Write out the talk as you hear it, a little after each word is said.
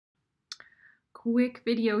Quick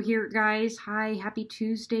video here, guys. Hi, happy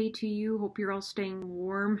Tuesday to you. Hope you're all staying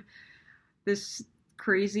warm. This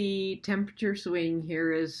crazy temperature swing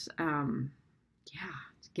here is, yeah,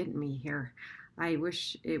 it's getting me here. I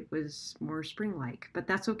wish it was more spring-like, but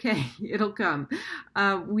that's okay. It'll come.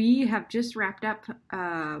 We have just wrapped up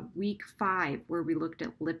week 5 where we looked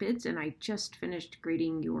at lipids, and I just finished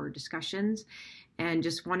grading your discussions and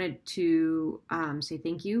just wanted to say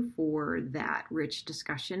thank you for that rich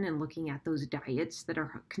discussion and looking at those diets that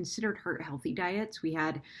are considered heart-healthy diets. We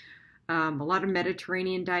had a lot of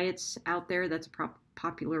Mediterranean diets out there. That's a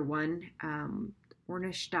popular one.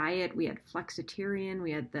 Ornish diet. We had flexitarian.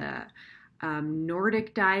 We had the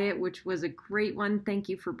Nordic diet, which was a great one. Thank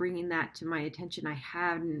you for bringing that to my attention. I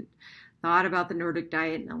hadn't thought about the Nordic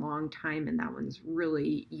diet in a long time, and that one's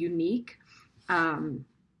really unique.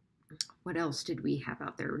 What else did we have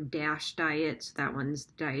out there? DASH diet. So that one's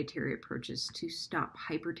the dietary approaches to stop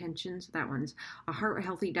hypertension. So that one's a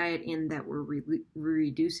heart-healthy diet in that we're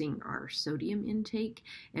reducing our sodium intake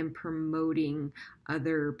and promoting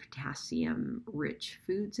other potassium-rich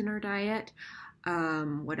foods in our diet.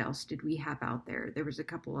 What else did we have out there? There was a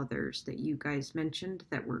couple others that you guys mentioned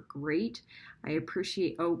that were great. I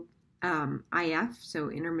appreciate, IF,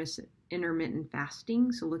 so intermittent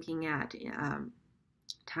fasting. So looking at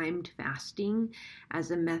timed fasting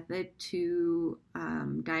as a method to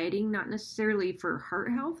dieting, not necessarily for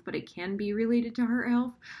heart health, but it can be related to heart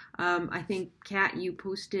health. I think, Kat, you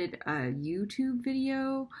posted a YouTube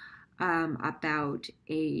video about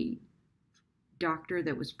a doctor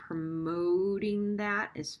that was promoting that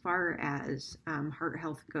as far as heart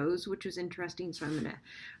health goes, which was interesting. So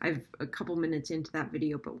I've a couple minutes into that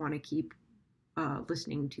video, but want to keep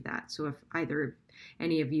listening to that. So if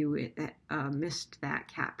any of you missed that,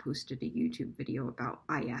 Kat posted a YouTube video about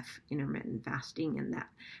IF, intermittent fasting, and that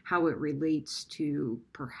how it relates to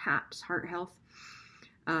perhaps heart health.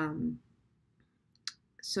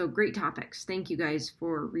 So great topics. Thank you guys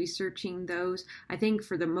for researching those. I think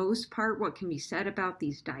for the most part, what can be said about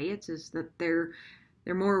these diets is that they're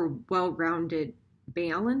more well-rounded,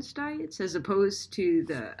 balanced diets as opposed to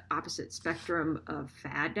the opposite spectrum of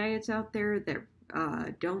fad diets out there that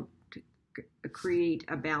don't create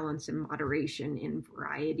a balance and moderation in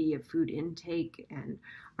variety of food intake and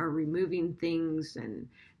are removing things and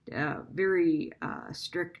very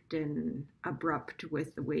strict and abrupt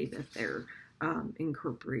with the way that they're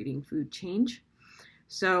incorporating food change.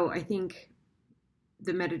 So I think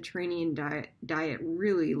the Mediterranean diet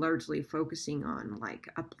really largely focusing on like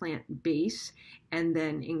a plant base and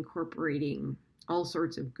then incorporating all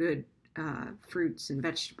sorts of good fruits and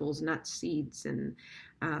vegetables, nuts, seeds, and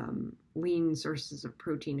lean sources of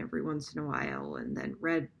protein every once in a while, and then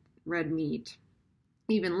red meat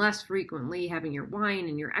even less frequently, having your wine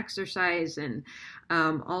and your exercise and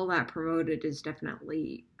all that promoted is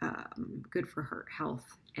definitely good for heart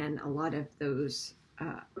health. And a lot of those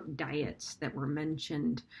diets that were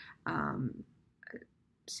mentioned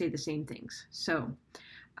say the same things. So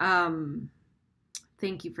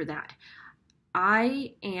thank you for that.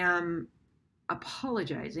 I am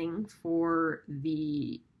apologizing for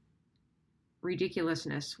the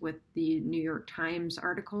ridiculousness with the New York Times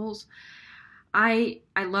articles. I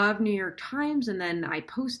love New York Times, and then I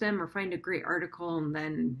post them or find a great article and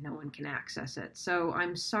then no one can access it. So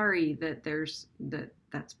I'm sorry that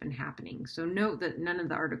that's been happening. So note that none of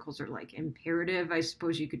the articles are like imperative. I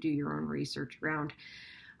suppose you could do your own research around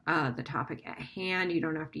the topic at hand. You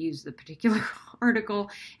don't have to use the particular article,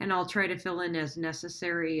 and I'll try to fill in as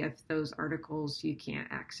necessary if those articles you can't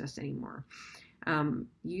access anymore. You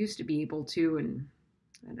used to be able to, and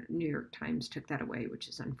New York Times took that away, which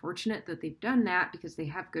is unfortunate that they've done that because they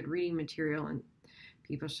have good reading material and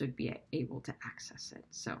people should be able to access it.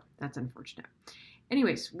 So that's unfortunate.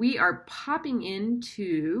 Anyways, we are popping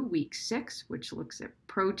into week 6, which looks at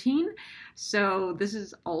protein. So this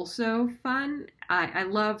is also fun. I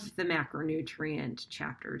love the macronutrient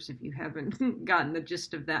chapters if you haven't gotten the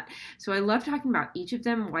gist of that. So I love talking about each of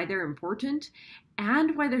them, why they're important,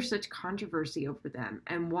 and why there's such controversy over them,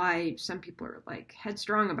 and why some people are like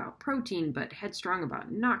headstrong about protein, but headstrong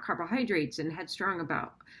about not carbohydrates, and headstrong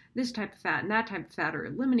about this type of fat and that type of fat, or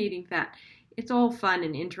eliminating fat. It's all fun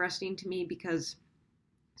and interesting to me because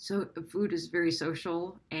food is very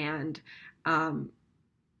social, and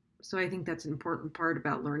so I think that's an important part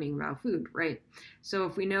about learning about food, right? So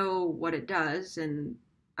if we know what it does and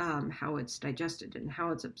how it's digested and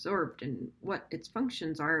how it's absorbed and what its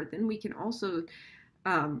functions are, then we can also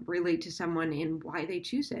relate to someone in why they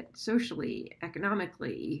choose it socially,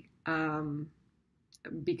 economically,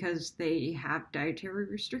 because they have dietary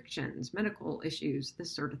restrictions, medical issues,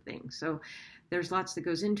 this sort of thing. So There's lots that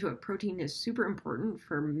goes into it. Protein is super important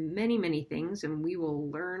for many, many things, and we will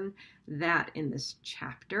learn that in this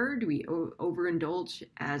chapter. Do we overindulge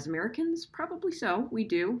as Americans? Probably so. We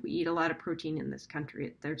do. We eat a lot of protein in this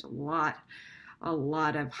country. There's a lot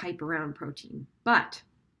of hype around protein. But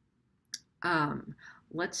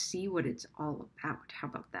let's see what it's all about. How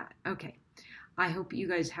about that? Okay. I hope you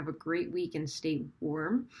guys have a great week and stay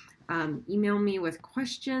warm. Email me with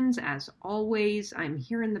questions. As always, I'm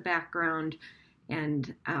here in the background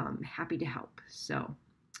and happy to help. So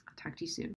I'll talk to you soon.